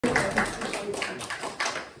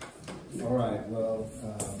All right, well,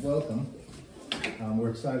 welcome.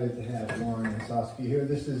 We're excited to have Lauren and Saskia here.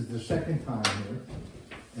 This is the second time here,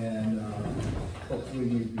 and hopefully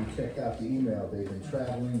you checked out the email. They've been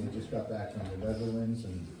traveling. They just got back from the Netherlands,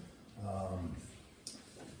 and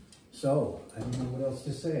so I don't know what else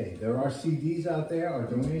to say. There are CDs out there, our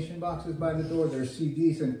donation boxes by the door. There's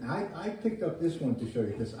CDs, and I picked up this one to show you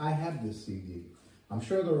because I have this CD. I'm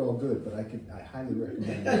sure they're all good, but I highly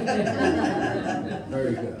recommend it.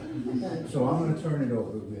 Very good. So I'm going to turn it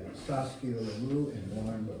over. We have Saskia Laroo and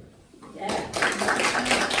Lauren Byrd. Yeah.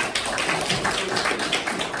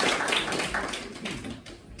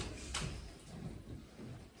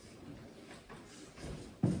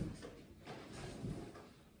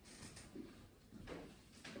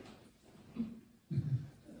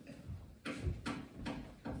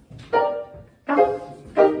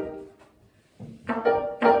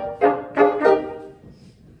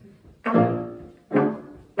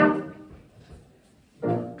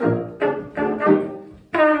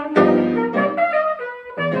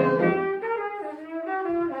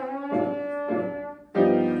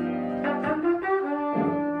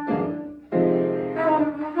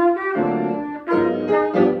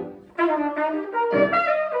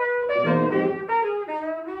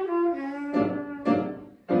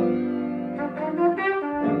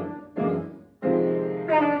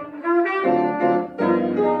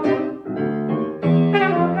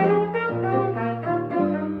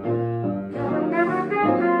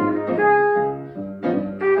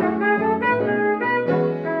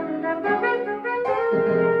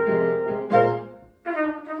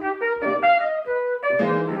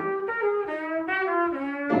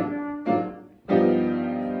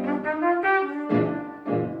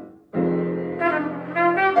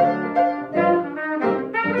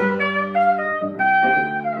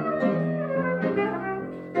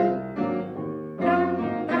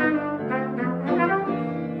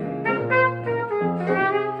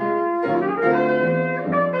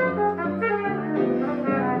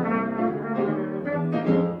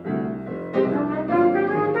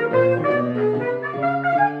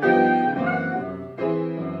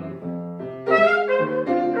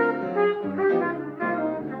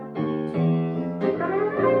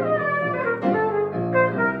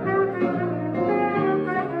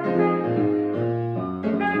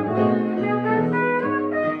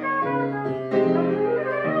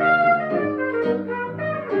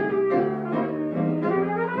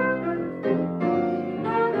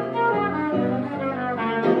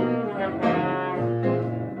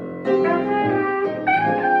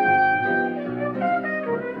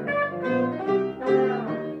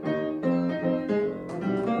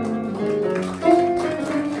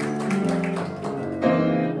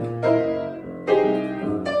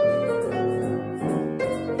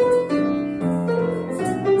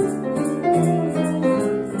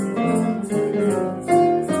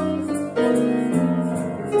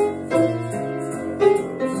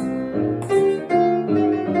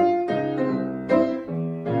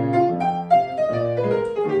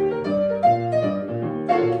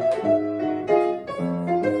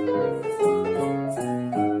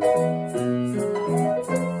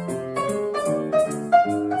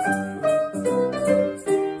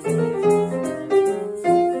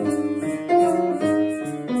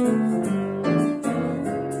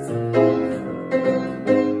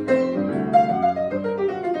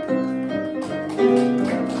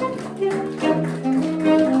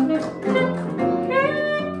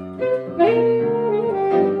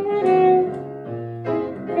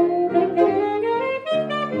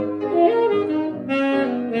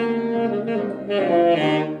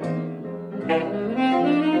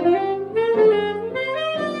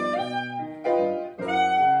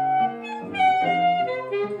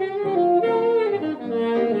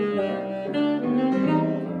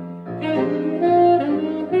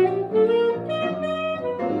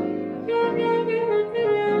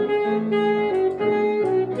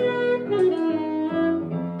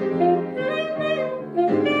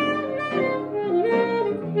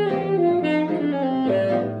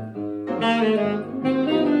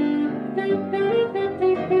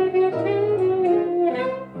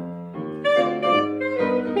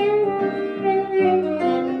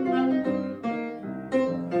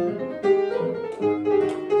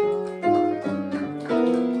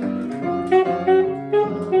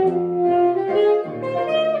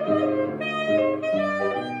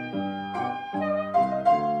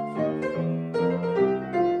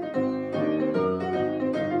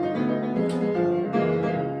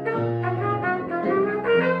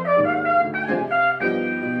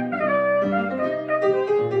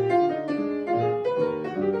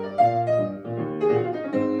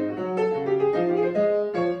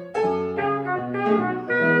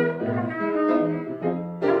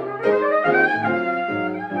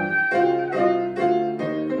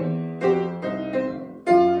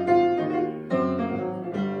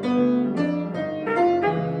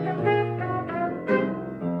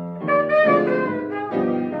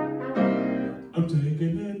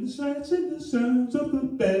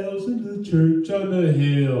 the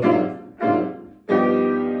hill.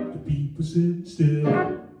 The people sit still.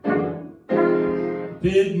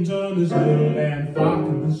 Pigeons on the hill and flock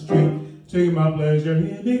in the street. Taking my pleasure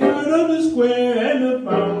in the garden of the square and the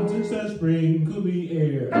fountains that sprinkle the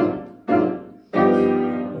air.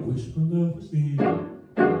 I wish my love was near,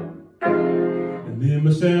 and then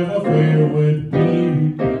myself affair would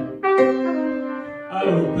be. I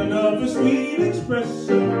open up a sweet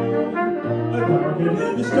espresso, a darkened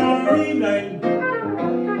in the starry night.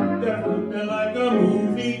 That would be like a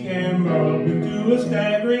movie camera up into a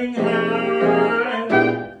staggering high.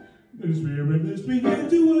 The spirit let's begin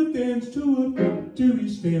to a dance to a victory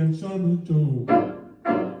stance on the dome.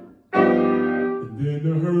 And then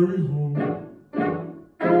a hurry home.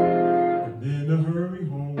 And then a hurry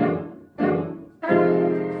home.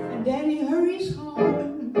 And then he hurries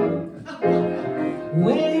home.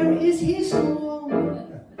 Where is his home?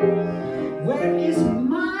 Where is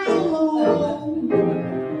my home?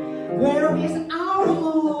 Where is our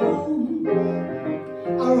home?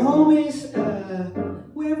 Our home is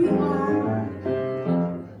where we are.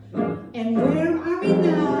 And where are we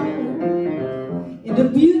now? In the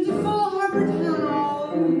beautiful Hubbard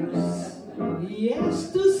house.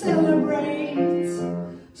 Yes, to celebrate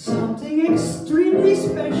something extremely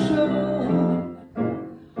special.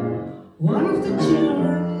 One of the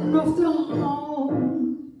children of the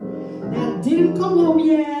home that didn't come home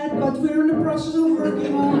yet, but we're in the process of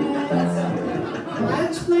working on it. I'll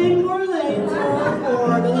explain more later,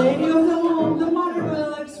 or the lady of the home, the mother,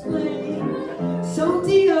 will explain.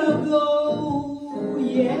 Santiago,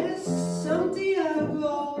 yes,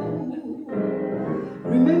 Santiago.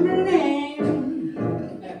 Remember the name?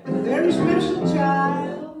 A very special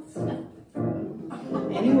child.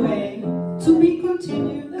 Anyway, to be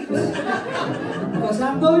continued, because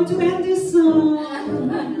I'm going to end this song.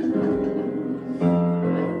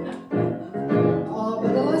 Oh,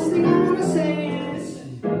 but the last thing I want to say is,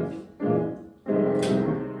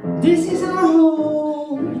 this is our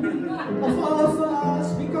home, of all of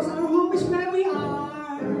us, because our home is where we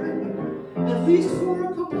are, at least for a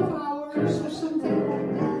couple of hours or something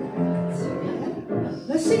like that. Yeah?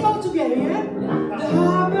 Let's sing all together, yeah? The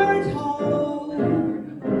Hubbard home.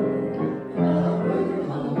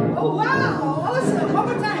 Oh wow, awesome, one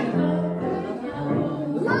more time.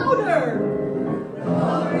 Louder.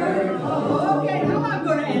 Okay, now I'm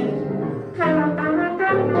going to end it.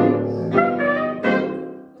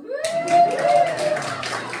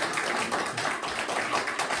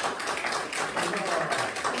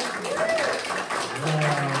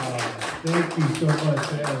 Thank you so much.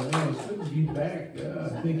 It's good to be back.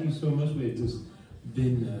 Thank you so much. We've just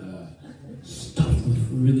been stuffed with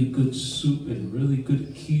really good soup and really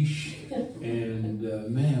good quiche. And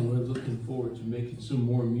man, we're looking forward to making some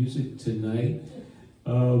more music tonight.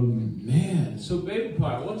 Man, so Baby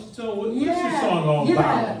Pie, why don't you tell what's your song all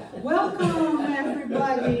about? Welcome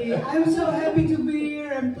everybody. I'm so happy to be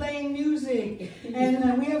here and playing music.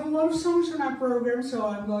 And we have a lot of songs on our program, so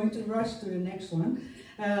I'm going to rush to the next one.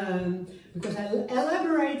 Because I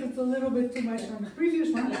elaborated a little bit too much on the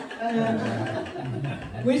previous one,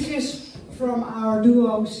 which is from our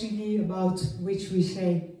duo CD, about which we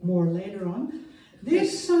say more later on.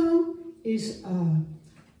 This song is a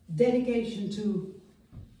dedication to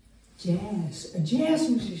jazz, a jazz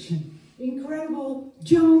musician, incredible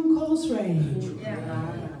John Coltrane.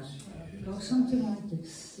 Yeah. Goes something like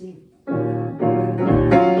this.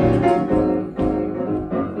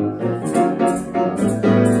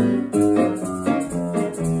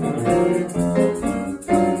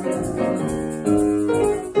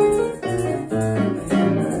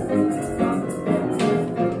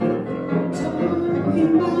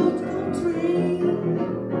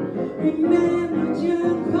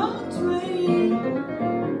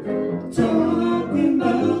 Talking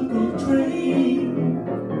about Coltrane,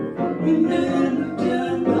 remember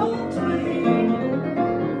John Coltrane.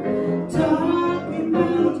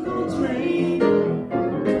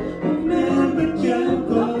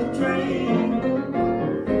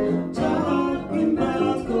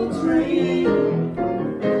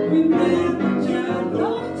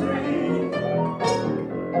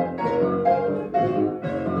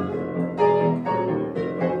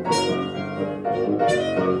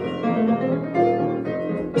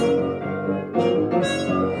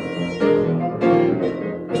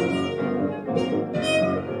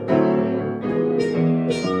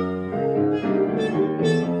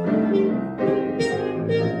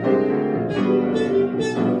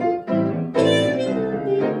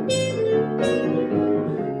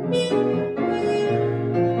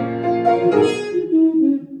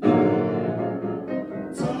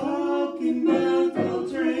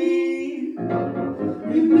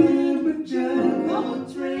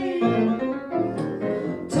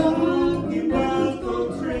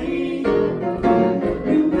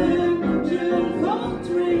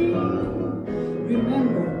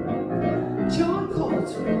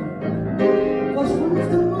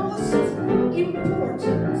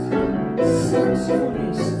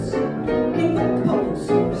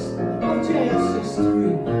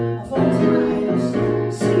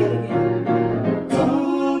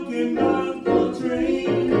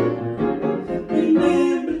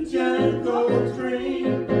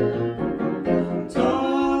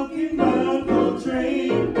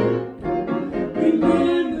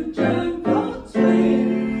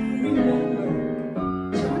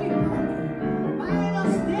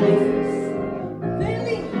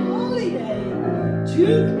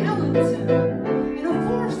 Duke Ellington. And of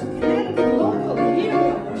course, the Connecticut local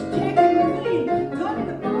heroes, Jack and McLean, got in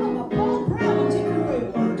the palm of Paul Brown. Take it away,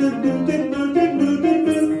 Mark.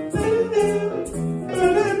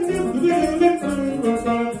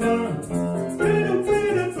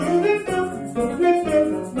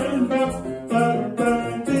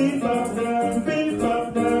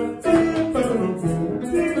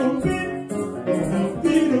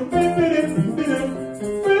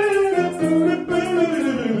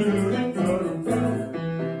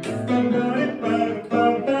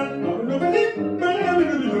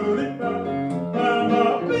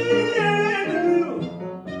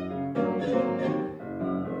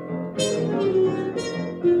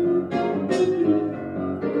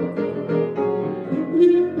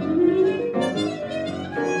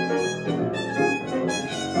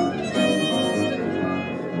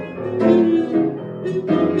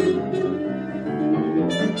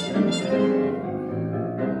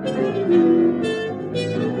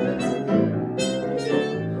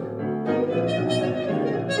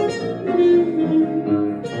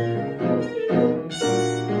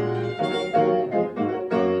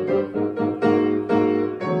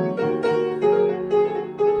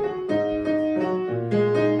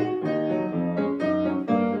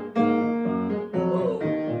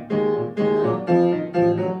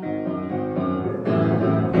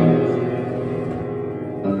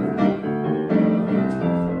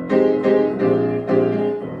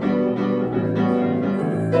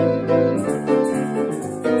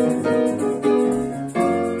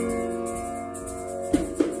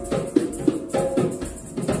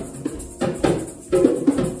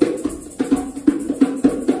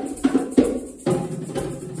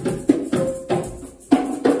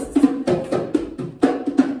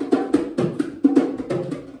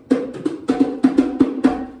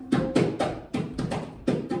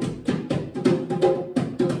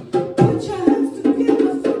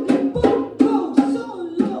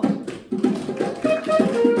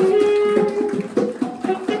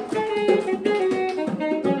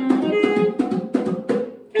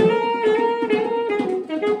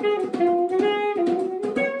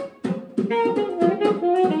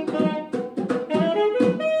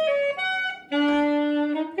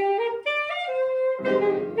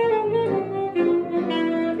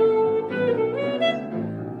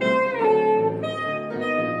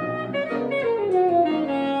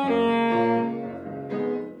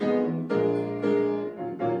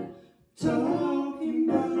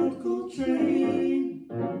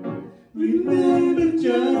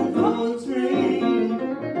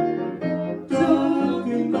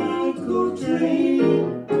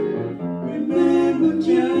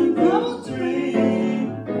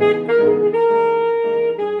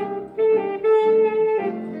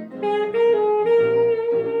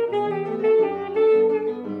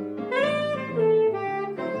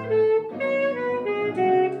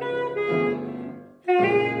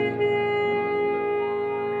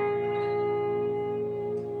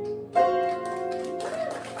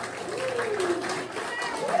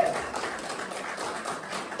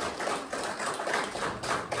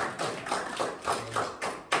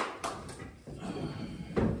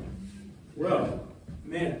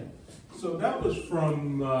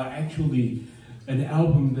 Actually, an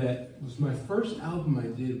album that was my first album I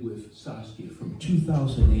did with Saskia from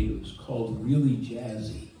 2008. It was called Really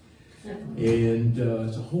Jazzy. And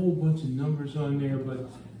it's a whole bunch of numbers on there, but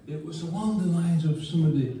it was along the lines of some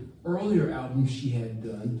of the earlier albums she had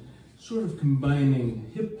done, sort of combining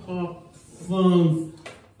hip-hop, funk,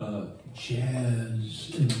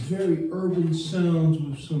 jazz, and very urban sounds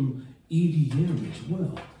with some EDM as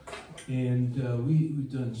well. And we've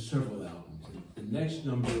done several albums. The next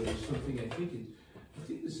number is something I think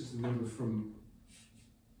this is the number from,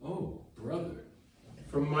 oh, brother,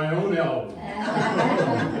 from my own album.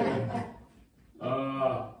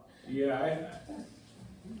 Yeah,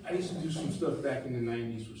 I used to do some stuff back in the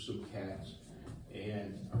 90s with some cats,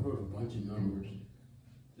 and I wrote a bunch of numbers.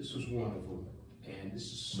 This was one of them, and this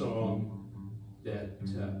is a song that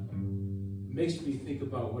makes me think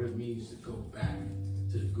about what it means to go back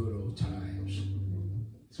to the good old times.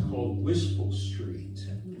 It's called Wistful Street.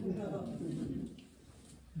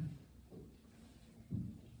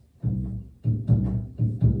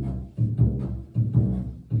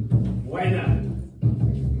 Why not?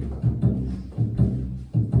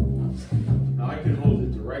 Now I can hold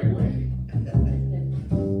it the right way.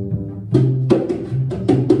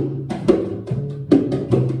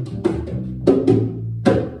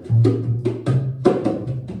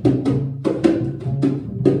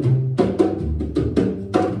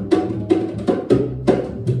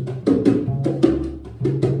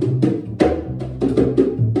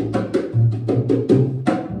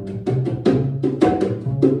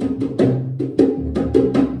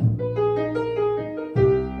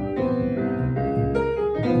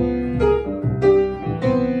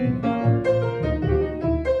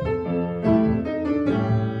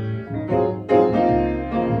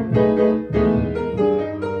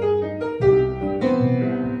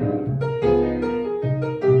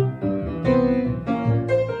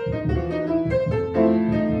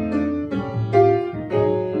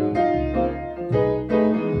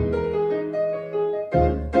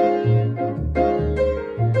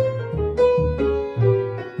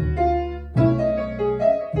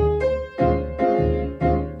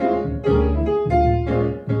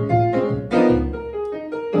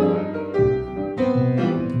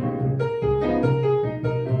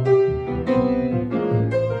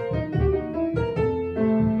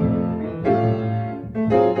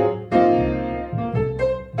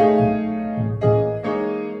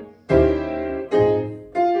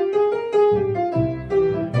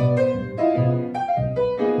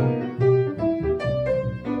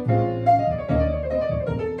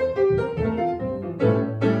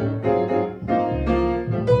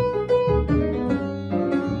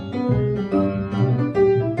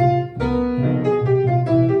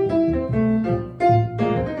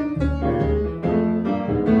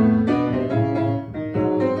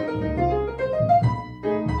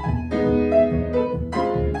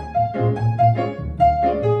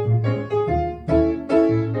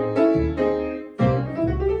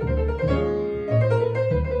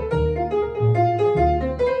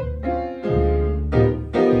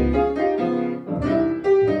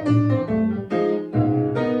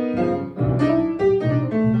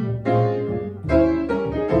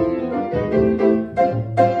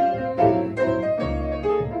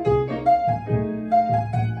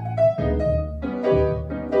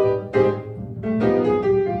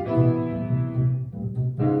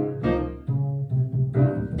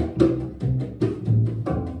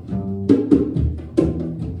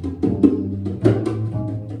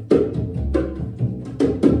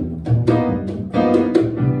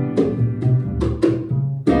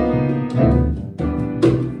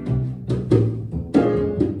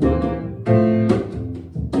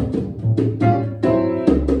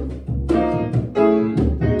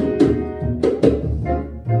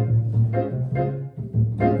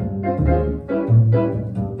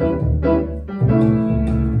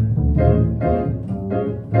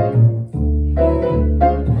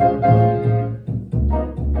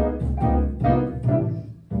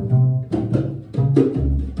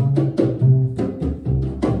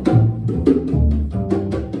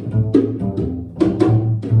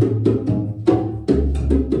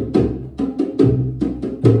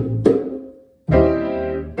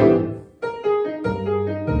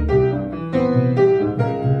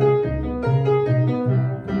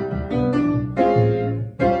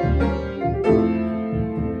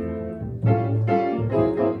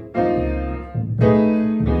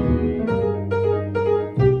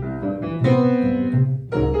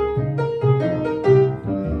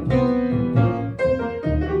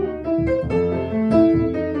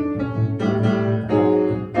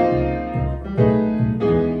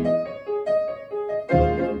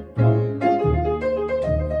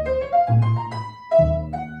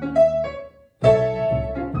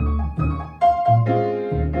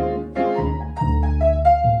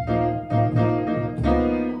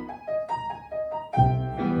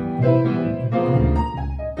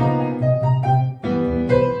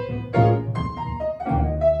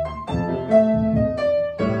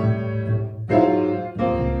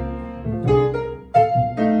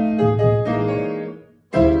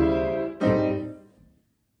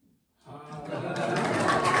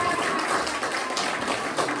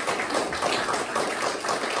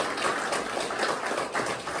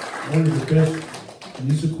 one of the best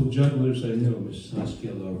musical jugglers I know, Miss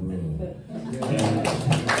Duo Laroo. And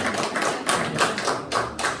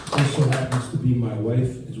also happens to be my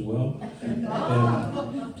wife as well.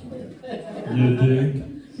 And you dig?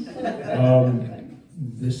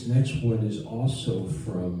 This next one is also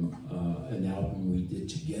from an album we did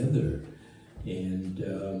together.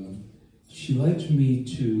 And she liked me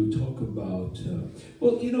to talk about,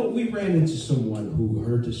 well, you know, we ran into someone who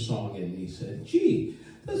heard the song and he said, gee,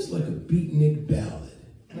 that's like a beatnik ballad.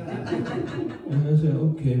 And I said,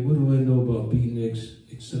 okay, what do I know about beatniks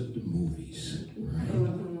except the movies, right?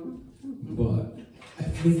 But I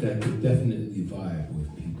think I could definitely vibe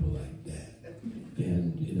with people like that.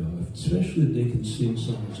 And, you know, especially if they can sing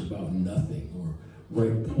songs about nothing or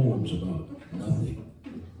write poems about nothing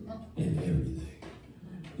and everything.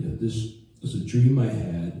 You know, this was a dream I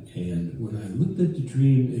had, and when I looked at the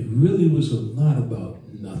dream, it really was a lot about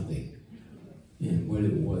nothing. And what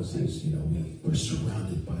it was is, you know, we were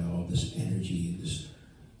surrounded by all this energy and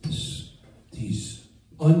these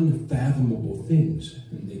unfathomable things,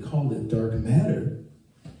 and they called it dark matter.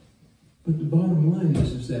 But the bottom line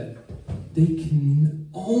is that they can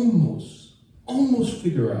almost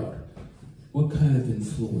figure out what kind of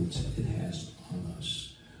influence it has on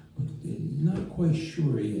us. But they're not quite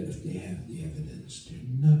sure yet if they have the evidence. They're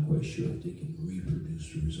not quite sure if they can reproduce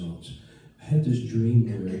the results. I had this dream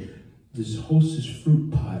where this Hostess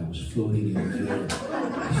fruit pie was floating in the air.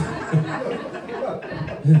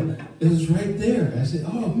 It was right there. I said,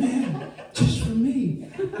 oh man, just for me.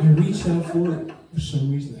 I reached out for it. For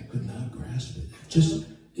some reason, I could not grasp it.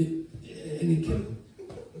 And it kept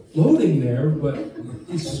floating there, but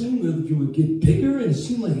it seemed like it would get bigger, and it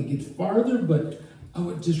seemed like it would get farther, but I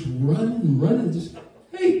would just run and just,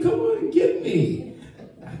 hey, come on and get me.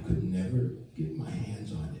 I could never get my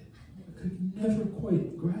hands on it. I could never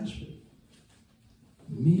quite grasp it.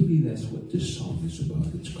 Maybe that's what this song is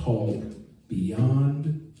about. It's called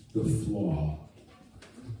Beyond the Flaw.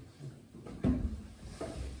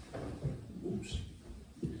 Oops.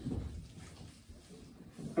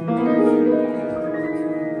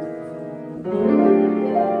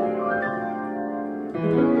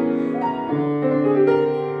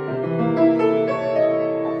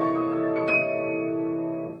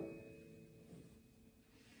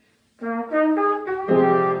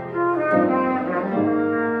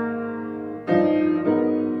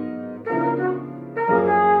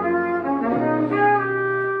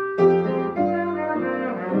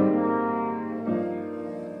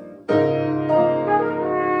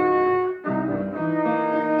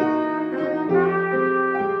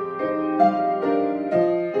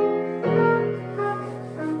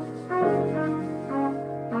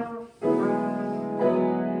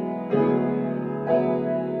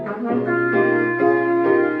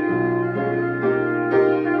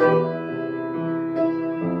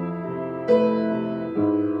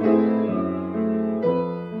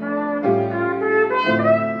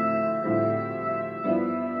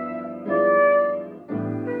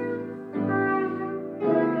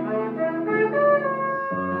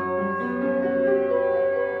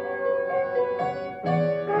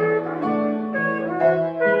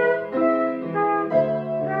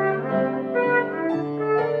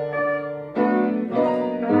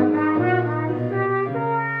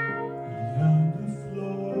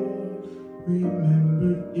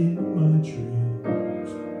 Remembered in my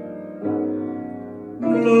dreams,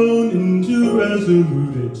 blown into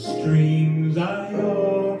resolute extremes, I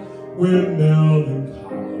yaw where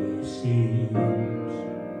melancholy seems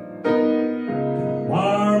to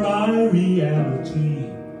mar my reality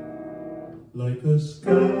like a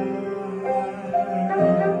sky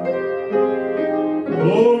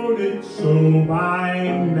loaded so by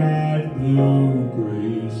mad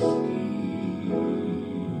blue-gray schemes.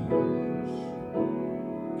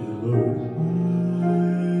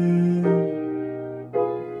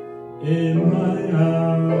 In my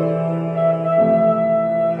eye,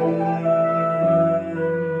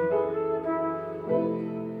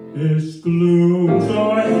 this gloom so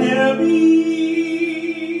heavy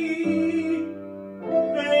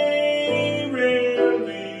may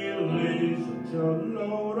rarely lay such a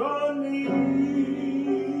load on me.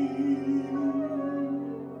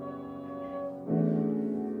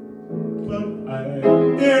 But I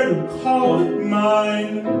dare to call it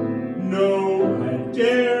mine. No, I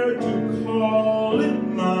dare to call it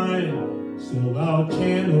mine. Still I'll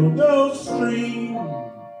channel those streams.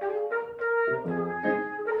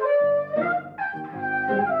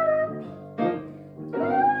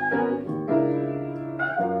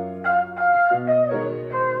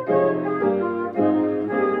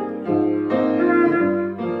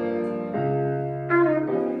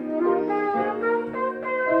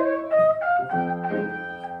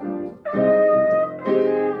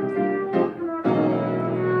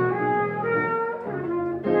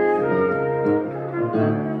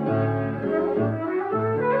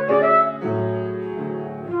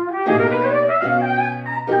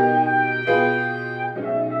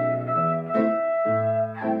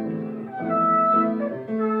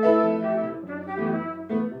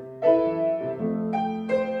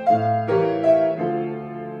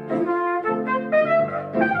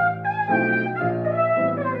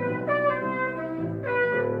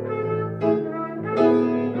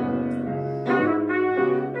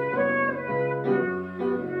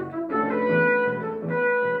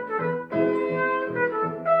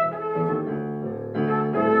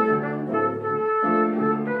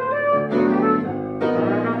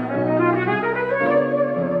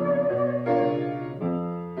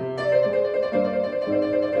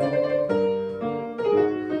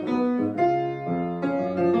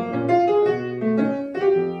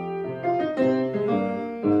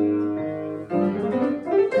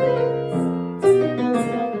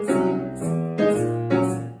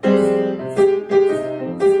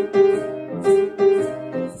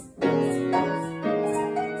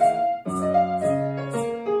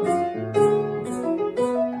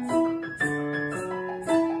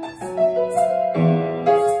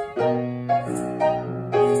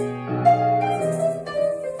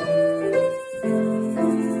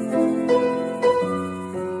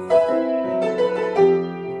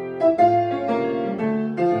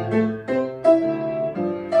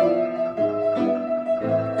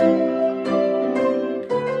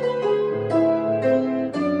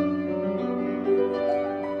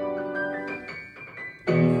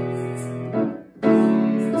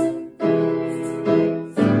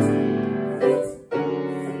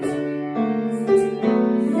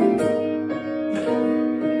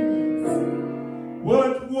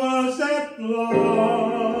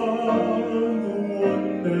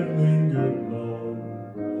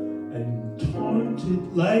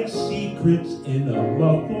 drifted like secrets in a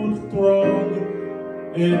muffled throng,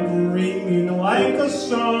 and ringing like a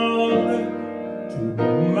song to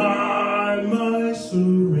my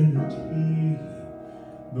serenity,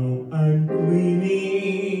 though I'm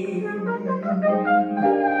gleaning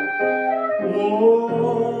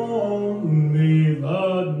only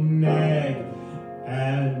the nag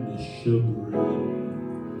and the sugaring.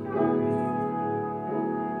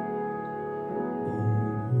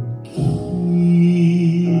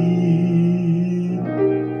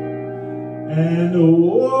 And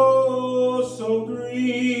oh, so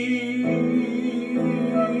green.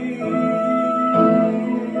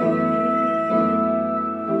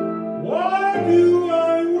 Why do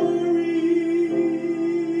I worry?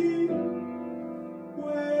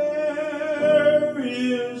 Where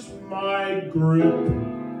is my grip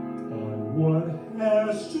on what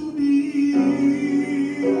has to be?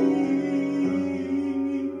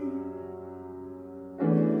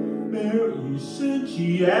 Mere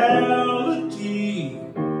essentiality,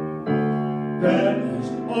 that is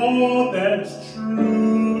all that's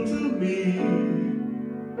true to me,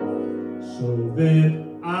 so that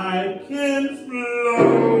I can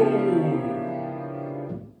flow.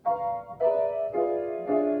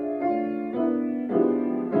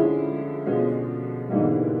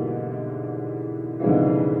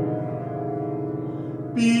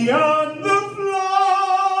 Beyond the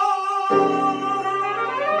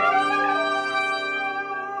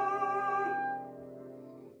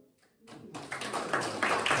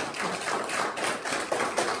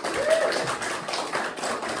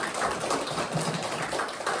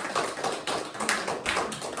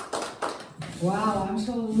Wow, I'm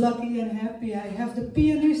so lucky and happy. I have the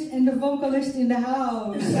pianist and the vocalist in the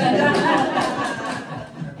house.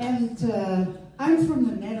 And I'm from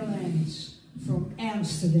the Netherlands, from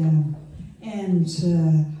Amsterdam. And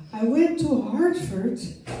I went to Hartford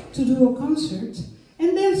to do a concert.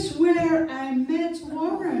 And that's where I met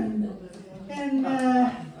Warren. And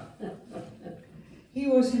he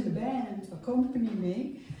was in the band accompanying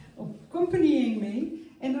me.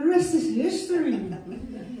 And the rest is history.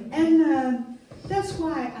 And that's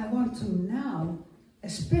why I want to now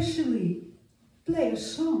especially play a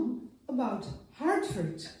song about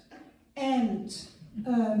Hartford. And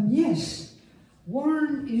yes,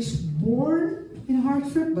 Warren is born in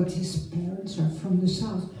Hartford, but his parents are from the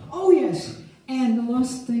south. Oh yes, and the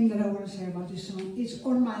last thing that I want to say about this song is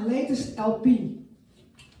on my latest LP,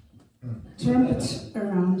 Trumpets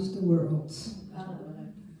Around the World.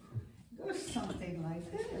 Goes something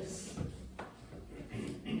like this.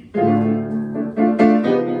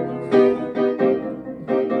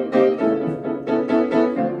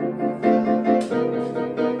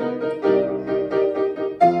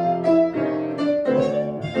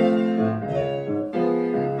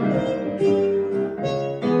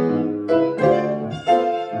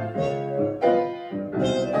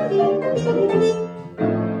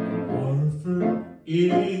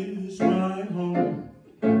 Is my home.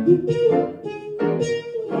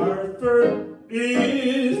 Hartford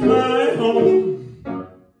is my home.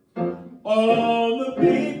 All the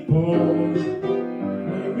people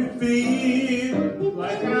make me feel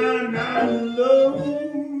like I'm not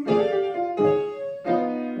alone.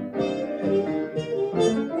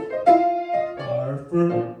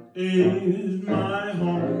 Hartford is my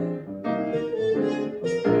home.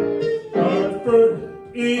 Hartford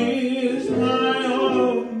is my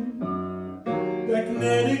home. The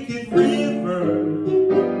Connecticut River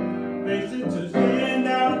makes it to stand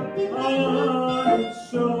out on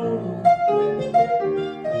its own.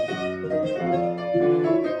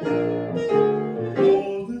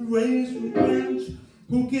 All the raised from parents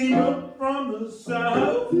who came up from the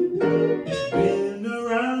south, been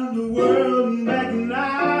around the world and back, and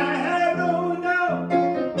I have no doubt.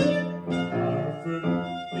 Hartford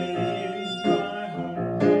is my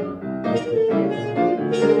home.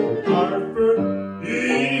 Hartford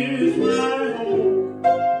is my home.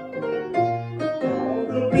 All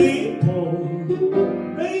the people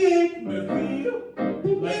make me feel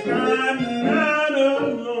like I'm not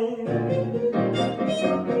alone.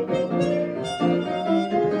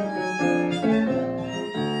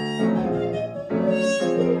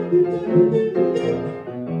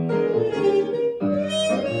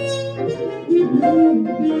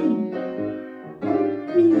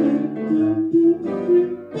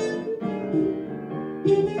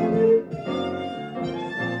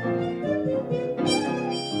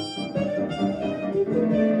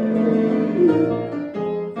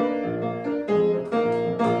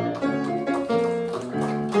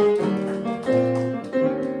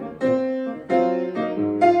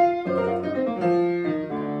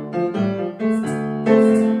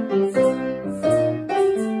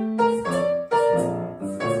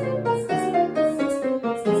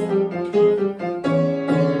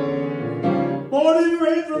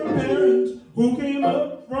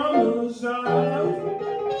 miles,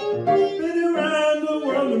 been around the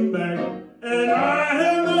world and back, and I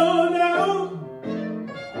have no doubt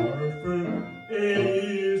Hartford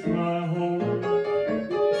is my home.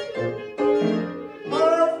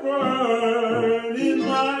 Hartford is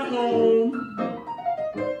my home.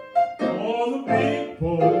 All the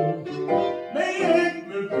people make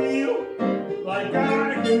me feel like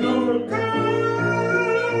I can overcome.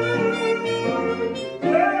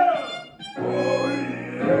 Yeah! Oh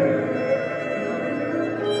yeah!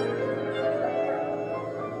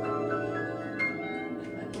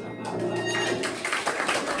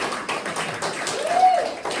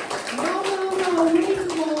 No, wait a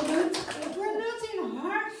moment. We're not in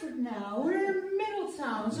Hartford now. We're in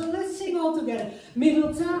Middletown. So let's sing all together.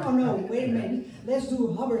 Middletown? Oh no, wait a minute. Let's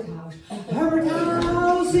do Hubbard House. Hubbard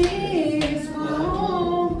House is my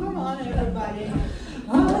home. Come on, everybody.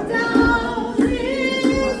 Hubbard House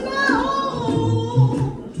is my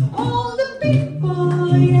home. All the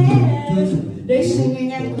people, yes, they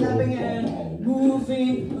singing and clapping and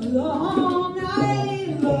moving along.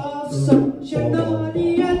 I love such an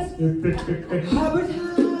audience. Hubbard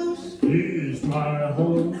House Is my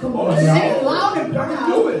home. Come on Sing now. it loud and proud.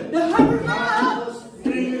 Do it. The Hubbard House.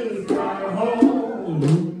 Is my home.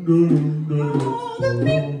 All the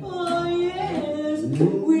people, yes,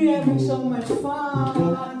 we're having so much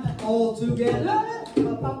fun all together.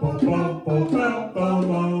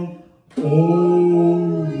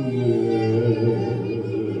 Oh yeah.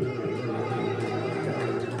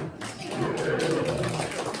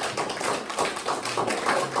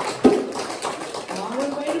 Now,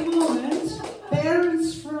 wait a moment. Parents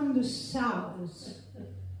from the South.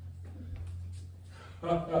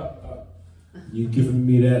 You giving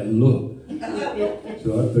me that look,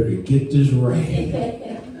 so I better get this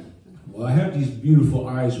right. Well, I have these beautiful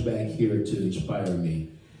eyes back here to inspire me.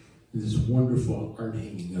 This wonderful art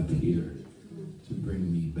hanging up here to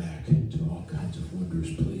bring me back to all kinds of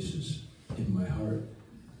wondrous places in my heart.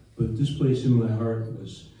 But this place in my heart it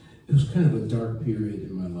was kind of a dark period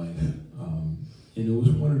in my life. And it was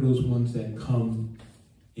one of those ones that come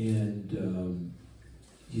and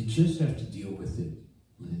you just have to deal with it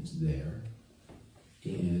when it's there.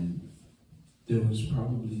 And there was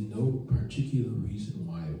probably no particular reason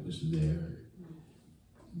why it was there.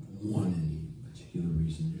 Any particular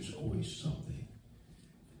reason. There's always something.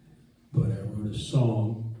 But I wrote a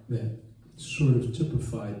song that sort of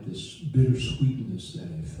typified this bittersweetness that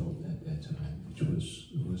I felt at that time, which was,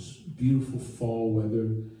 it was beautiful fall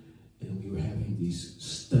weather, and we were having these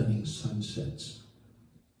stunning sunsets.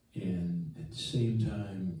 And at the same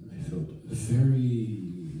time, I felt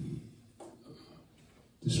very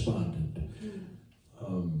despondent.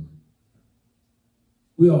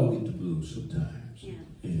 We all get the blues sometimes,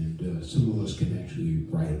 and some of us can actually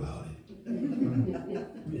write about it,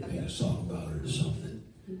 make a song about it or something.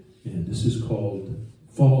 And this is called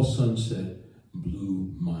Fall Sunset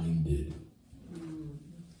Blue Minded.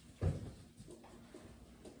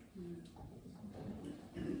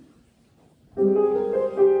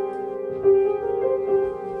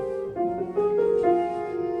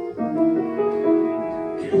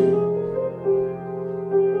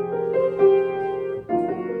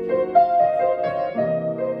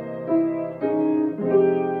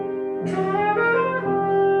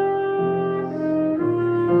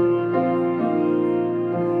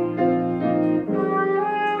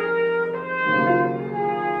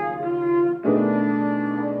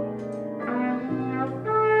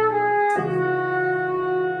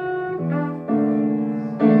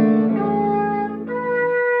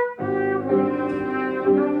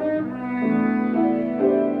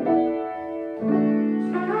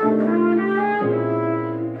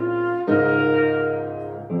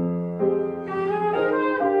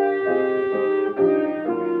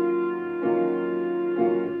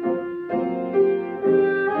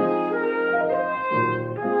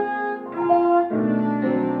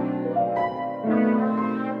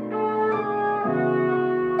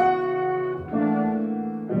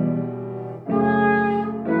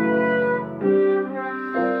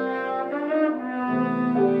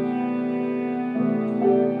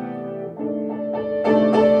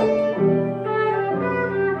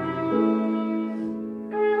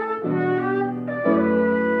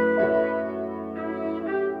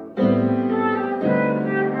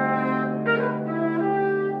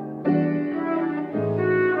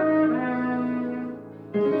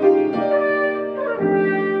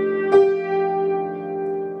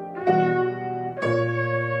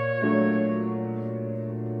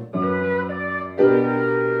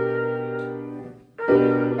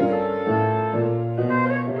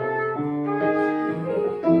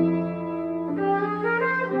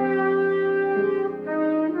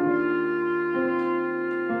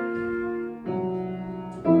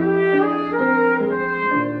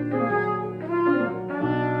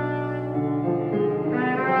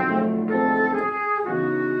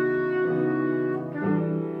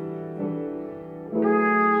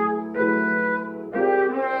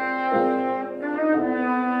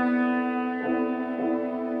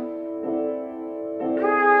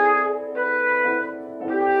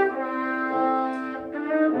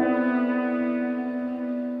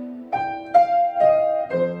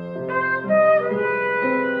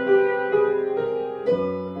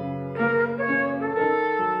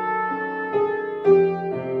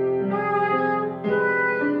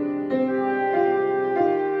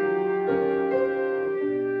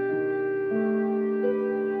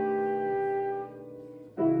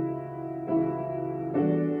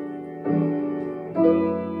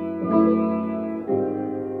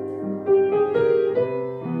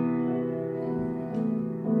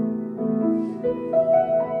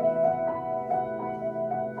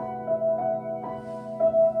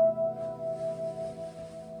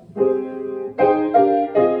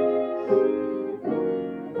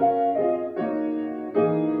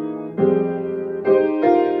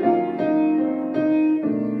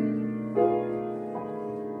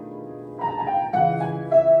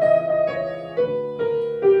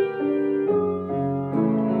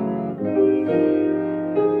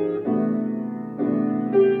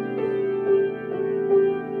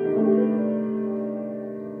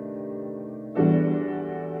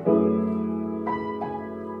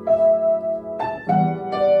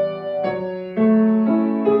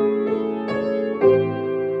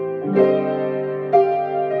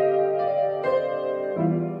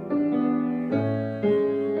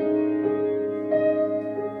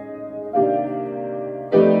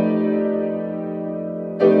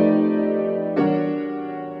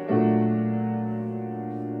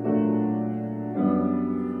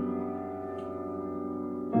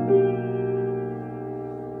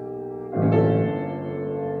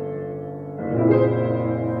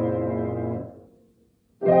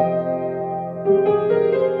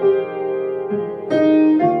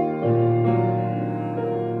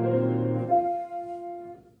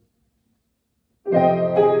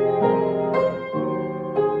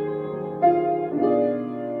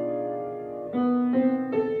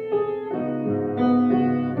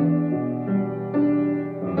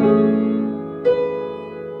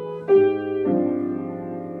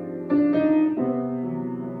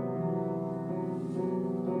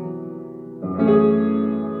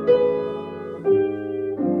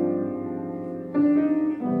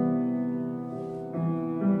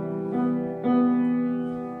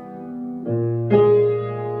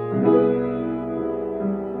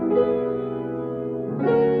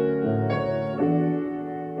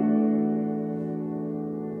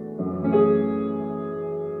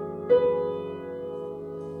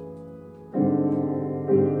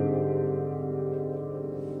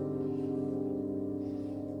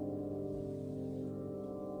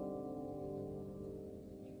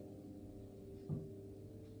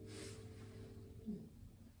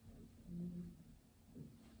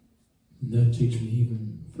 And that takes me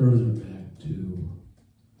even further back to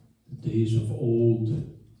the days of old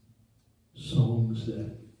songs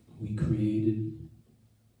that we created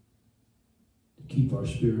to keep our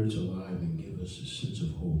spirits alive and give us a sense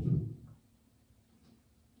of hope.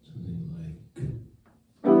 Something like,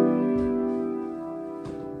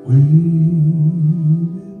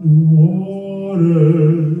 wade in the water,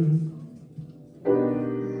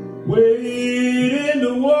 wade in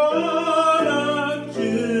the water,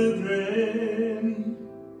 children,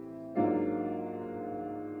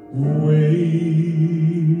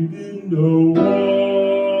 wade in the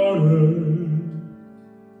water,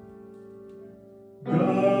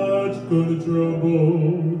 God's gonna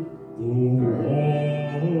trouble the water.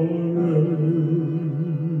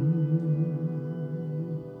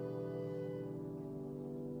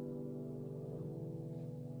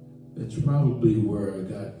 That's probably where I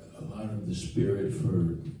got a lot of the spirit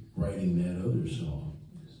for writing that other song.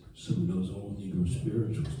 Some of those old Negro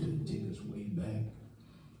spirituals that take us way back.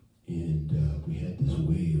 And we had this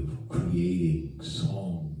way of creating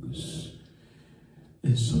songs.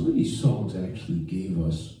 And some of these songs actually gave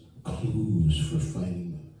us clues for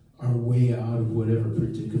finding our way out of whatever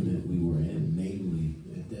predicament we were in. Namely,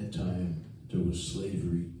 at that time, there was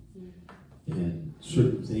slavery. And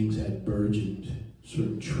certain things had burgeoned,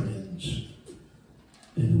 certain trends.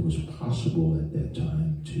 And it was possible at that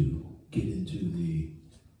time to get into the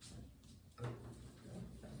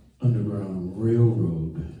Underground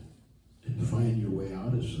Railroad and find your way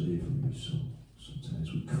out of slavery. So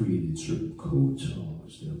sometimes we created certain code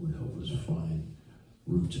songs that would help us find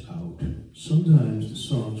routes out. Sometimes the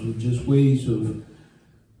songs were just ways of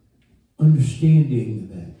understanding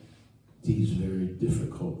that these very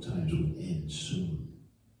difficult times would end soon.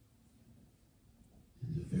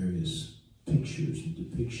 And the various pictures and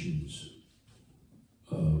depictions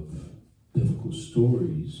of biblical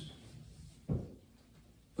stories.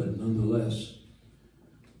 But nonetheless,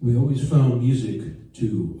 we always found music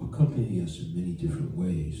to accompany us in many different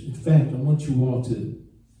ways. In fact, I want you all to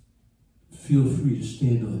feel free to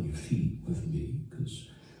stand on your feet with me, because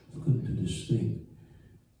we're going to do this thing.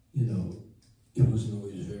 You know, it wasn't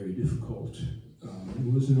always very difficult. It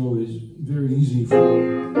wasn't always very easy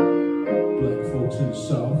for black folks in the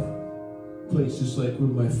South, places like where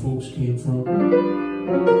my folks came from.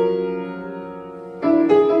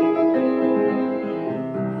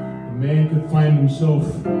 A man could find himself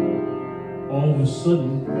all of a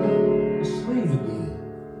sudden a slave again.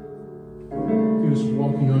 famous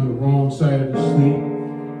walking on the wrong side of the street,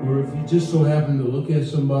 or if you just so happen to look at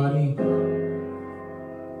somebody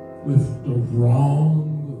with the wrong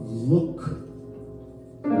look.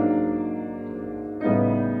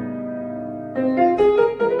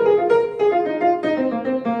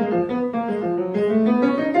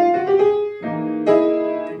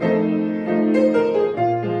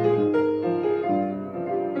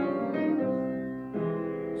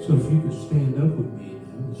 So if you could stand up with me,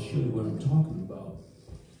 I'm going to show you what I'm talking about.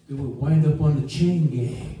 They would wind up on the chain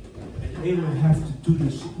gang, and they would have to do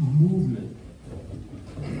this movement.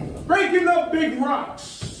 Breaking up big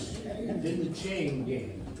rocks in the chain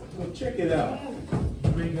gang. Well, check it out.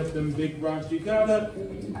 Break up them big rocks. You gotta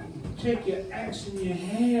take your axe in your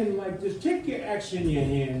hand like this. Take your axe in your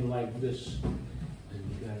hand like this. And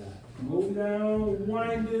you gotta go down,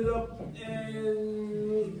 wind it up,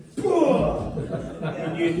 and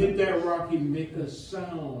when you hit that rock, you make a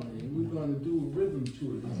sound. And we're gonna do a rhythm to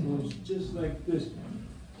it. It goes just like this.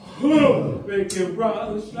 Breaking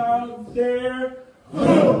rocks out there.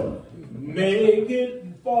 Make it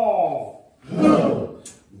fall.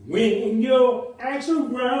 Wing your axe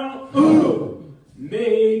around.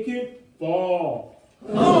 Make it fall.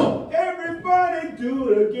 Everybody do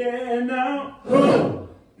it again now.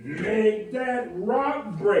 Make that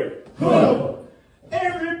rock break.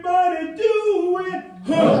 Everybody do it.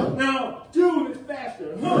 Now do it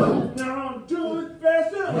faster. Now do it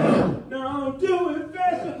faster. Now do it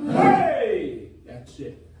faster. Hey! That's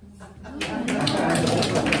it.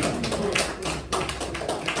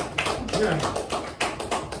 Now,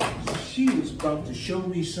 she is about to show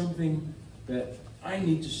me something that I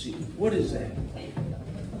need to see. What is that?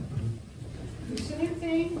 The same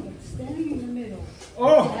thing, but standing in the middle.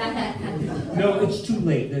 Oh! No, it's too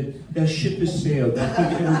late. That ship has sailed. I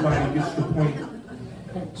think everybody gets the point.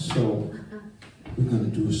 So, we're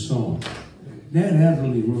going to do a song. Nat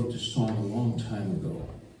Adderley wrote this song a long time ago.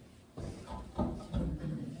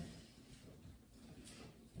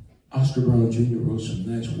 Oscar Brown Jr. wrote some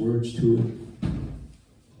nice words to it.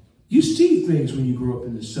 You see things when you grow up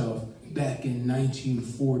in the South back in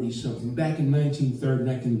 1940 something, back in 1930,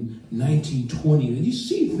 back in 1920, and you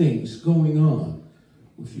see things going on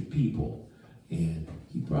with your people. And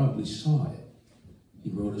he probably saw it. He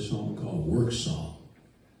wrote a song called Work Song.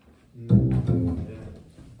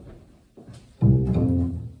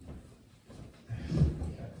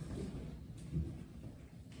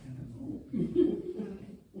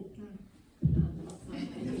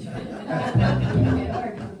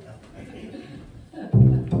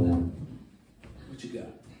 What you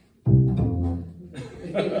got?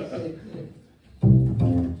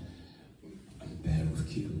 I'm bad with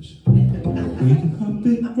cues. Breaking up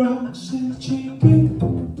big rocks and changing,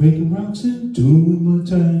 breaking rocks and doing my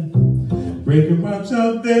time. Breaking rocks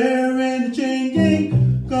out there and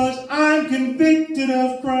changing, 'cause I'm convicted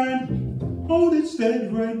of crime. Hold it steady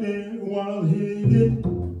right there while hitting.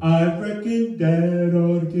 I reckon Dad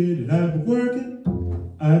ought to get it. I've been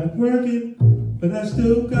working, but I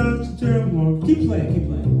still got some terrible. Keep playing, keep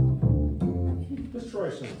playing. Let's try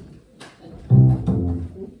something.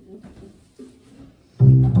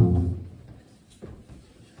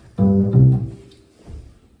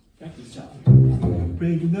 Back to the top.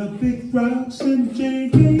 Breaking up big rocks and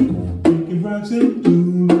changing, breaking rocks and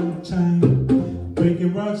doing my time.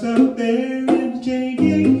 Breaking rocks out there and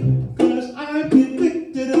changing, 'cause I'm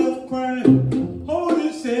convicted of crime. Hold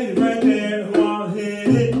it steady right there while I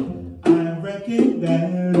hit it. I reckon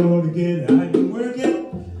that ought to get it. I've been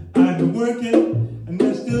working, and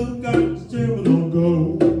I still got the terrible on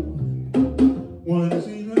go. Wanna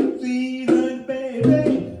see her,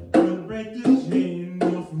 baby, wanna break this chain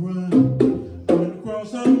off and run. Wanna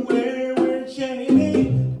cross somewhere where it's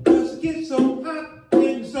shady, 'cause it gets so hot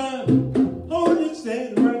in the sun. Hold it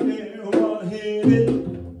steady right there while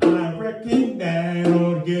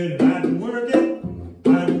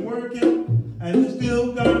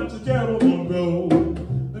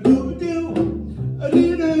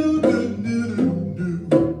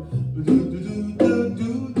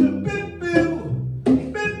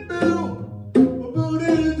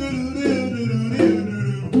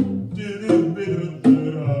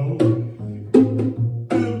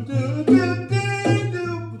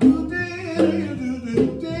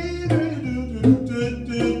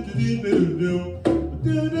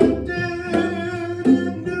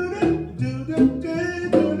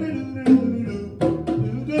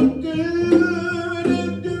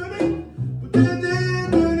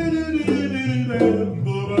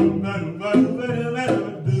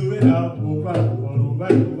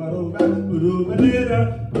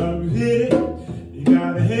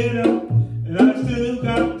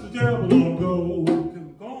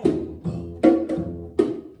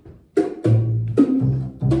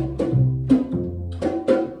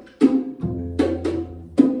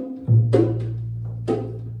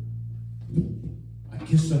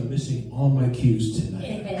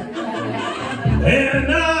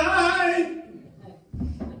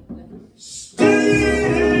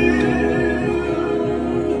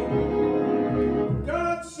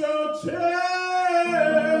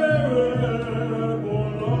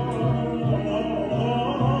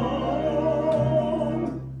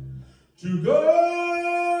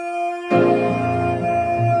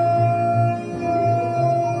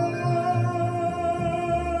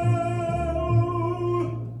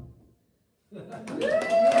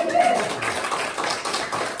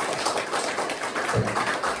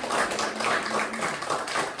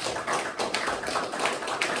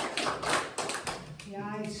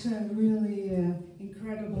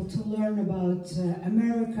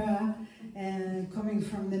coming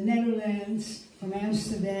from the Netherlands, from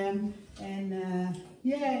Amsterdam, and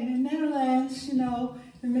yeah, in the Netherlands, you know,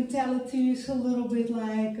 the mentality is a little bit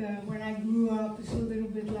like when I grew up. It's a little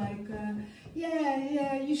bit like,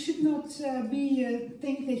 yeah, you should not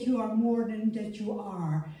think that you are more than that you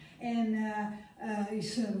are. And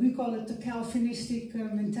we call it the Calvinistic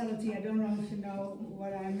mentality. I don't know if you know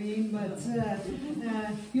what I mean, but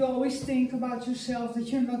you always think about yourself that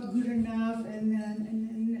you're not good enough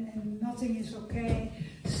and nothing is okay.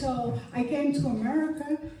 So I came to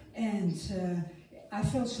America and I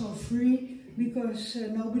felt so free because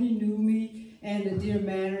nobody knew me and it didn't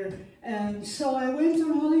matter. So I went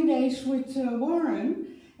on holidays with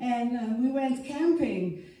Warren, and we went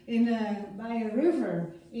camping by a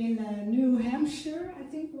river in New Hampshire, I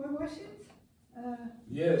think. Where was it?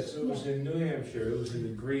 Yes, it was in New Hampshire. It was in the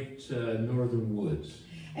great northern woods.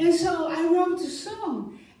 And so I wrote a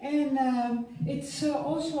song, and it's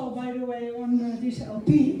also, by the way, on this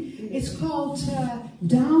LP. It's called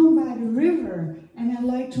Down by the River, and I'd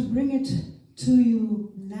like to bring it to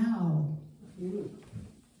you now.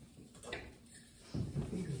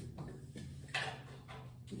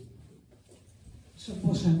 It's a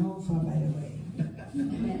bossa nova, by the way.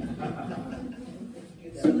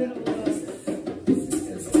 It's a little...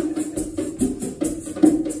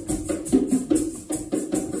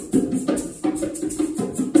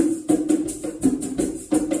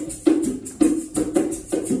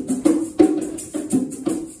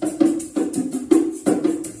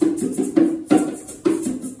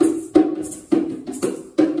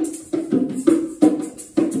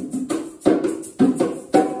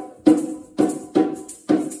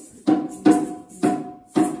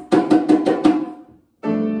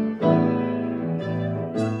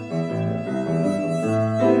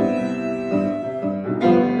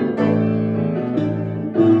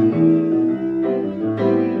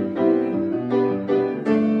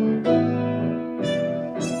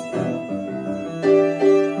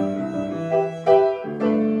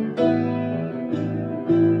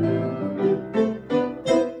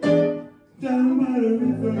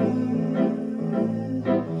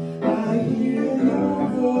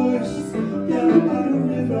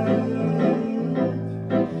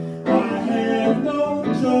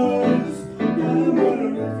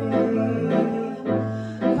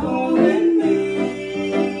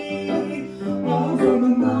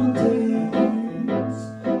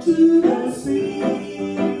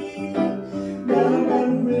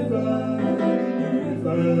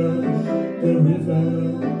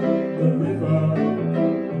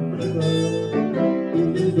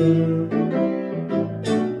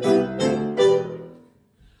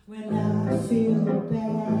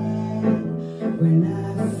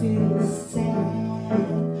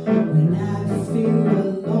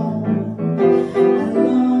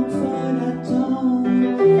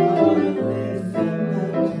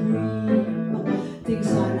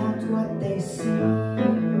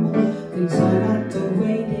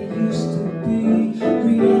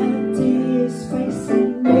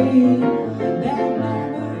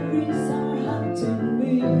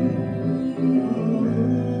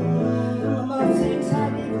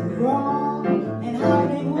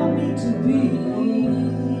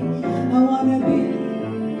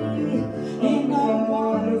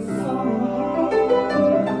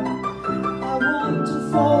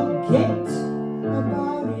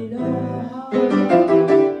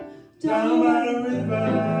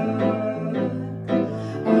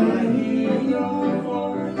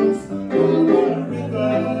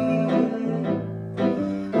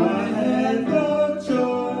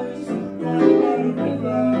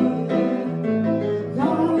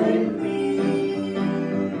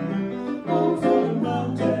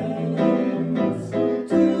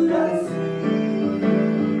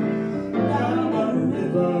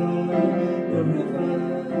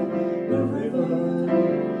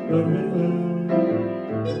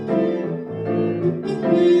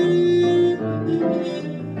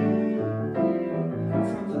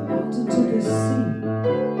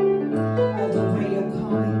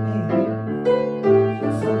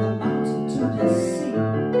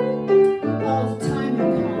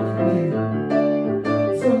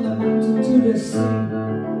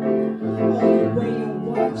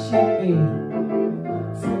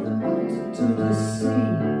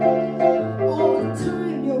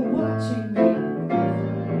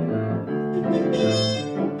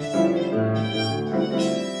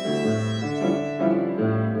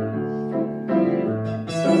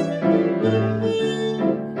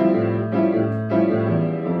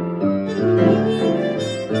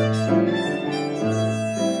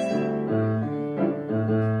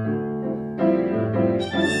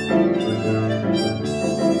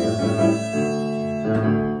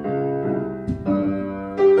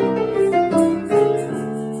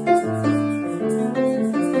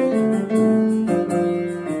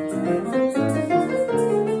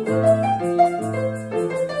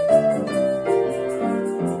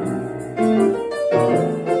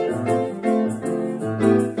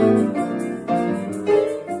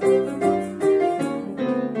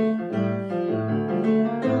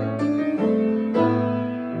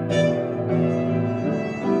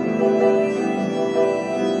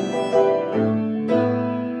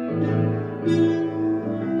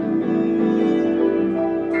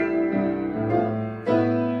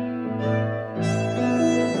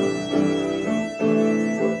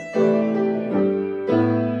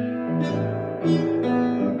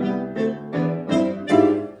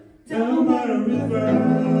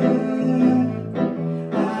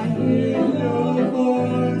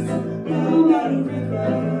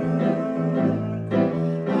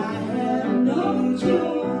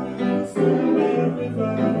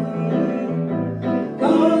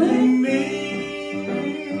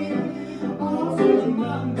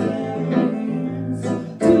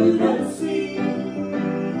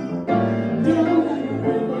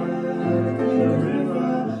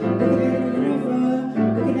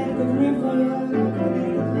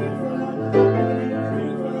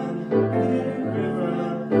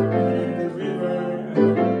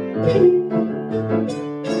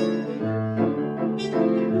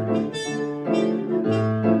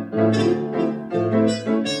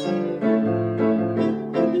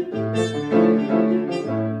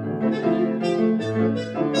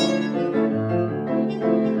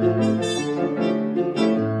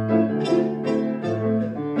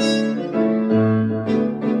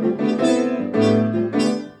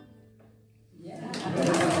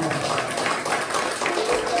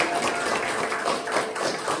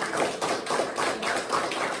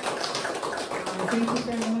 Thank you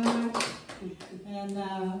very much. And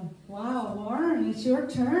wow, Warren, it's your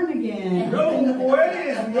turn again. No way!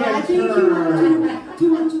 It's my I think turn.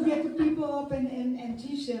 you want to get the people up and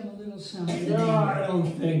teach them a little something. No, I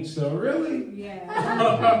don't think so. Really? Yeah.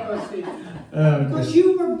 Because Because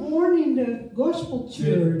you were born in the gospel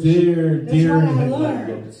church. Dear That's what I headlight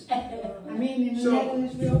learned. goats. I mean, in the So,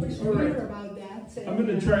 Netherlands, we always all right. hear about that. I'm going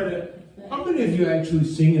to try to. How many of you actually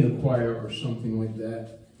sing in a choir or something like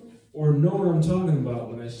that? Or know what I'm talking about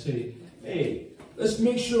when I say, hey, let's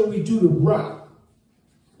make sure we do the rock.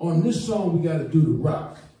 On this song, we got to do the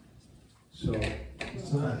rock. So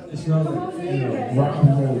it's not like, rock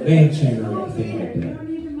and roll dancing or anything like You that. don't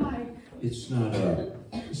need the mic. It's not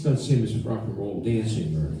the same as rock and roll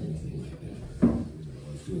dancing or anything like that.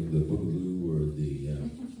 Like doing the boogaloo or the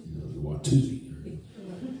the watusi.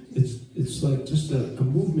 It's like just a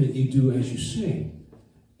movement you do as you sing,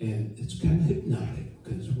 and it's kind of hypnotic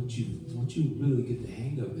because once you really get the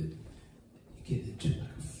hang of it, you get into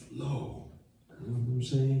like a flow. You know what I'm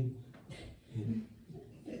saying? And,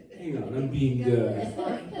 hang on, I'm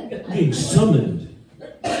being summoned.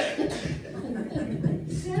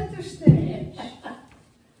 Center stage.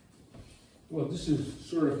 Well, this is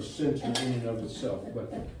sort of a center in and of itself,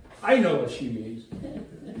 but I know what she means.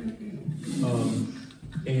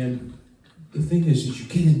 And the thing is you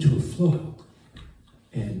get into a flow,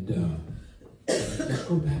 and just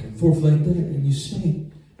go back and forth like that, and you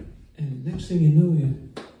sing, and next thing you know,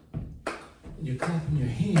 you're clapping your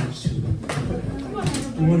hands to it.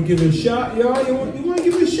 You want to give it a shot, y'all? You want to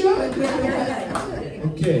give it a shot?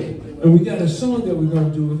 Okay. And we got a song that we're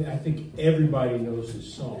going to do with. I think everybody knows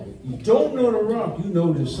this song. If you don't know the rock, you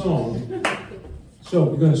know this song. So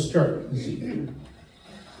we're going to start. Let's see.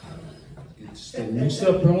 It's mixed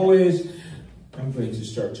up always. I'm going to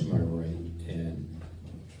start to my right, and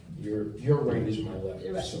your right is my left.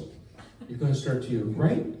 So you're going to start to your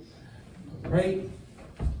right,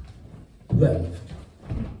 left,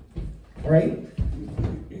 right,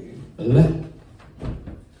 left,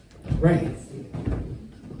 right,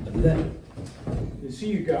 left. You see,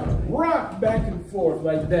 you got rock back and forth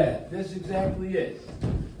like that. That's exactly it.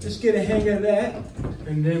 Just get a hang of that,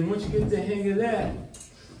 and then once you get the hang of that,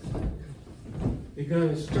 you're going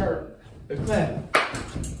to start the clap.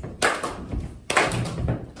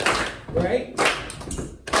 Right,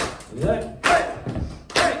 left,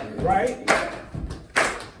 right,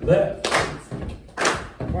 left,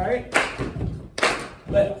 right,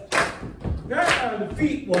 left. Now the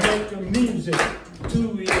feet will make the music to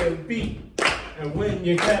your beat. And when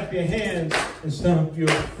you clap your hands and stomp your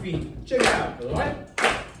feet, check it out. Left,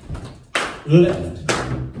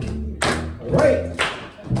 right,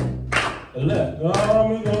 left.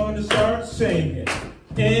 I'm going to start singing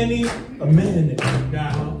any minute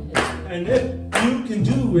now. And if you can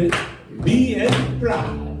do it, be and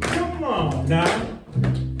fly. Come on now.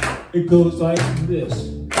 It goes like this.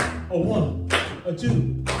 A 1, a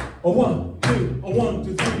 2, a 1, 2, a 1,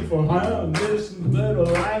 2, 3, 4. I'm this little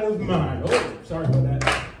light of mine. Oh, sorry about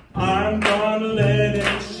that. I'm gonna let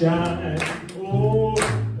it shine. Oh,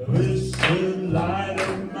 this little light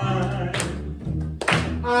of mine.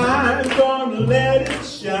 I'm gonna let it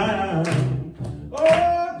shine.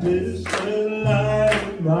 Oh, this little light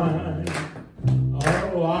of mine.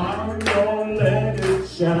 Oh, I'm gonna let it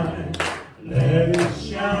shine. Let it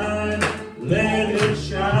shine. Let it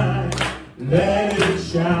shine. Let it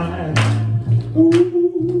shine.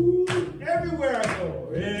 Ooh, everywhere I go.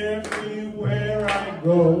 Everywhere I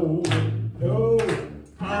go. Oh,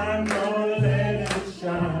 I'm gonna let it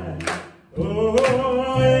shine.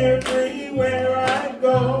 Oh, everywhere I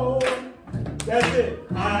go. That's it.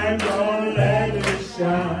 I'm gonna let it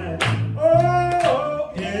shine.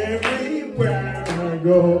 Oh, everywhere I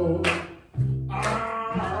go.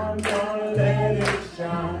 I'm gonna let it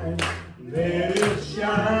shine. Let it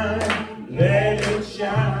shine. Let it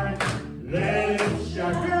shine. Let it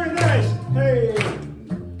shine. Very nice. Hey.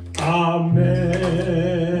 Amen.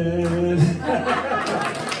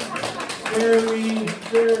 Very,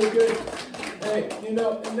 very good. Hey, you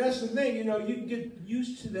know, and that's the thing, you know, you can get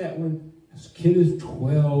used to that when this kid is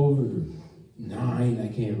 12 or 9, I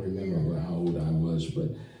can't remember how old I was, but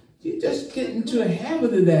you just get into a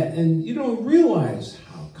habit of that and you don't realize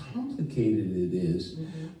how complicated it is,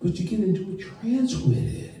 but you get into a trance with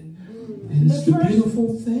it. And it's the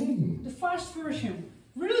beautiful thing. The fast version.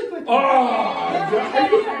 Really quick. Oh,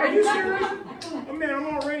 are you serious? Oh, man, I'm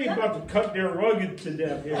already about to cut their rugged to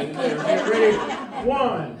death here. Get ready.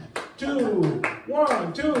 1, 2,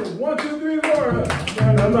 1, 2, 1, 2, 3, 4.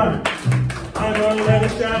 I'm gonna let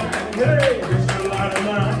it shine. Hey, this is a lot of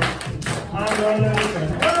mine. I'm gonna let it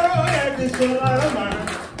shine. Oh, yeah, this is a lot of mine.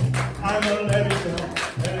 I'm gonna let it shine.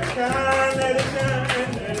 Let it shine, let it shine,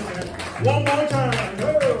 let it shine. One more time. Oh,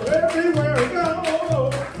 everywhere I go,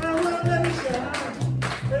 I'm gonna let it shine.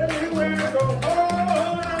 Everywhere I go, oh,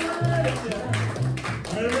 I'm gonna let it shine.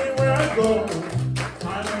 Everywhere I go,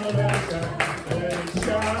 I'm gonna let it shine. Let it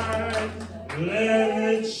shine, let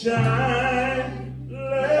it shine,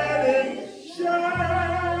 let it shine.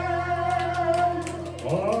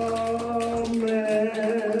 Oh,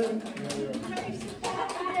 man.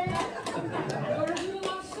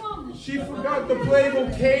 She forgot the playful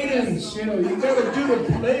cadence, you know, you gotta do the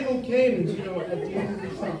playful cadence, you know, at the end of the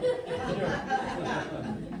song.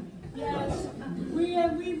 Yes,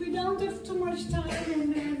 we don't have too much time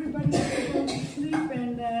and everybody has to go to sleep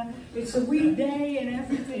and it's a weekday and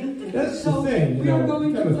everything. That's so the thing, you we are know,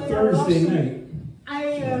 going to kind of play Thursday night.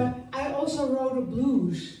 I also wrote a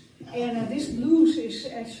blues and this blues is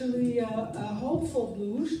actually a hopeful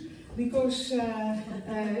blues because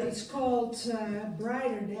it's called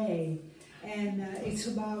Brighter Day and it's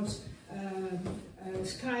about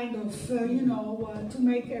it's kind of, you know, to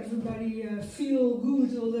make everybody feel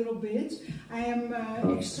good a little bit. I am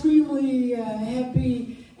extremely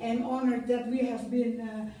happy and honored that we have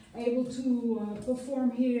been able to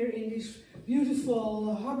perform here in this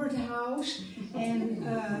beautiful Hubbard house and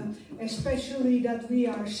especially that we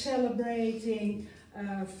are celebrating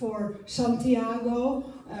for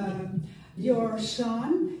Santiago, your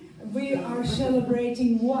son. We are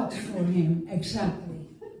celebrating what for him exactly?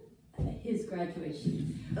 His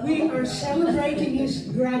graduation. We are celebrating his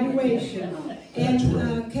graduation.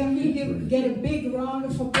 And can we get a big round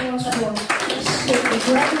of applause for the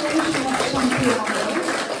graduation of Santiago?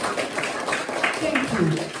 Thank you.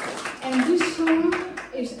 And this song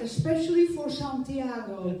is especially for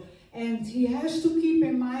Santiago. And he has to keep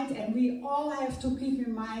in mind, and we all have to keep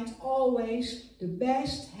in mind always, the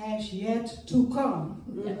best has yet to come.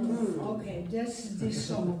 Okay, that's this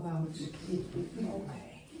song about. Okay.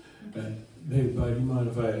 Hey, Bud, you mind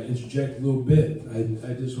if I interject a little bit?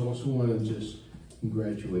 I just also want to just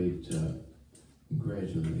congratulate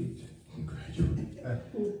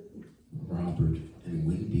Robert and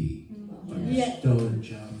Wendy on the stellar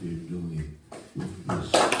job you're doing with this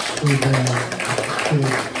program.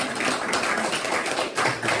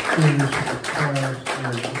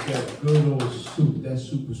 That good old soup, that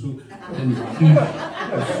super soup, and the heat,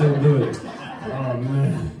 that's so good. Oh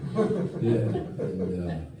man. Yeah,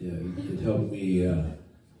 and it helped me,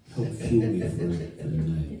 help fuel me for the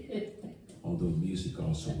night. Although music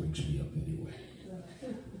also wakes me up anyway.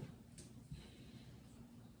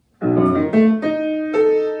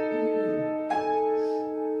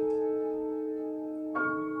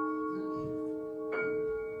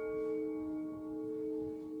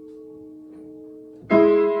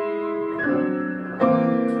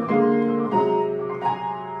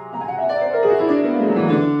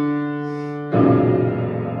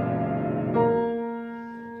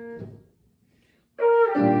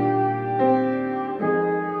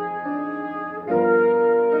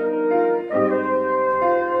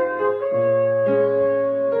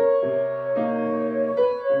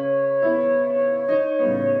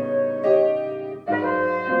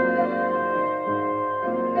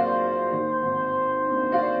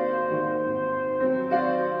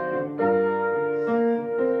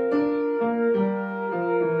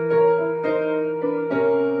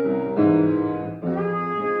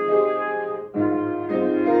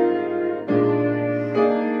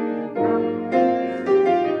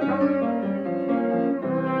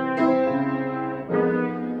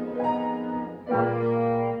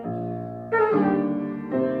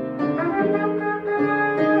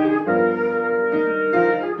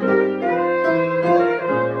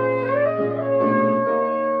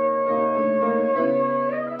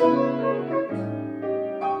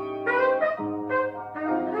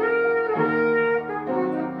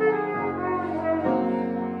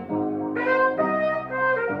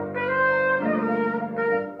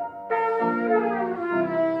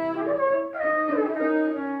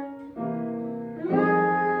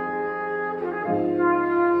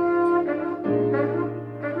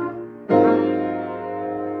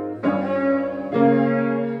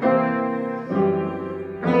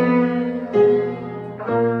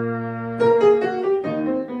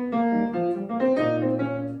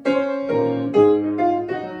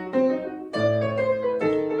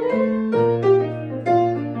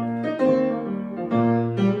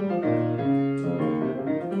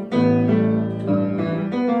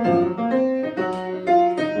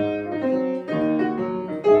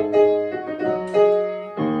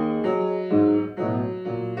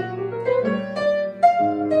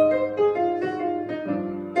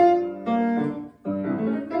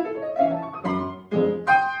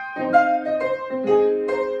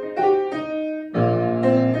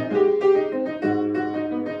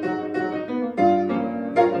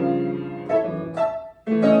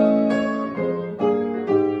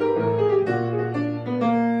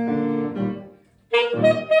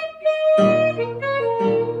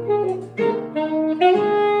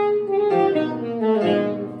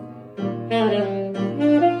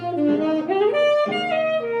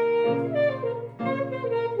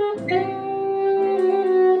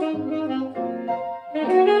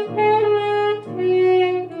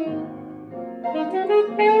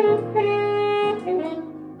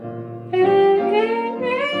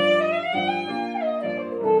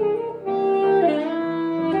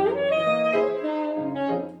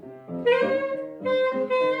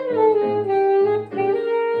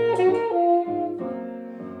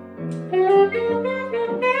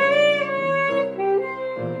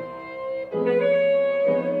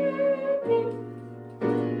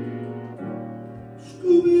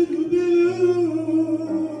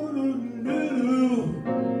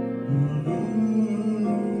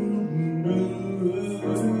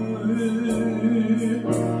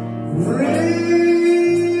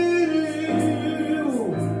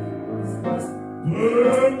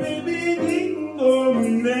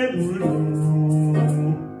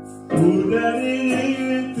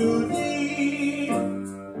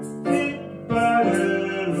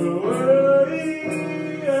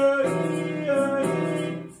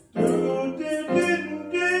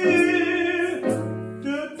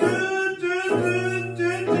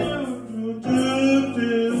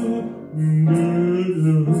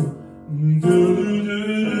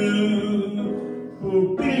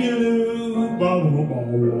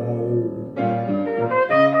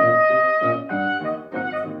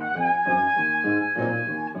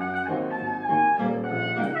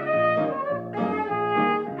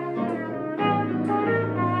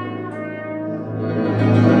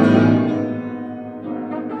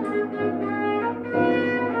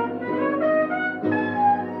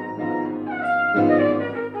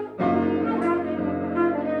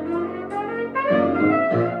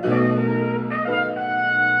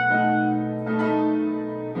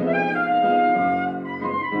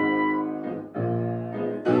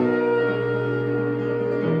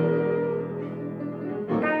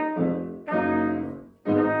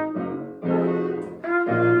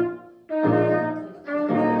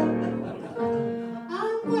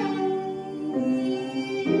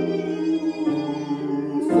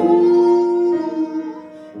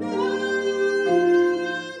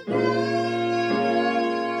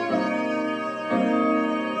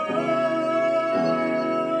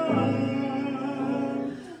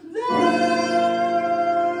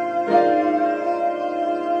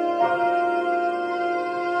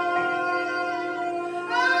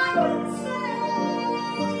 I would say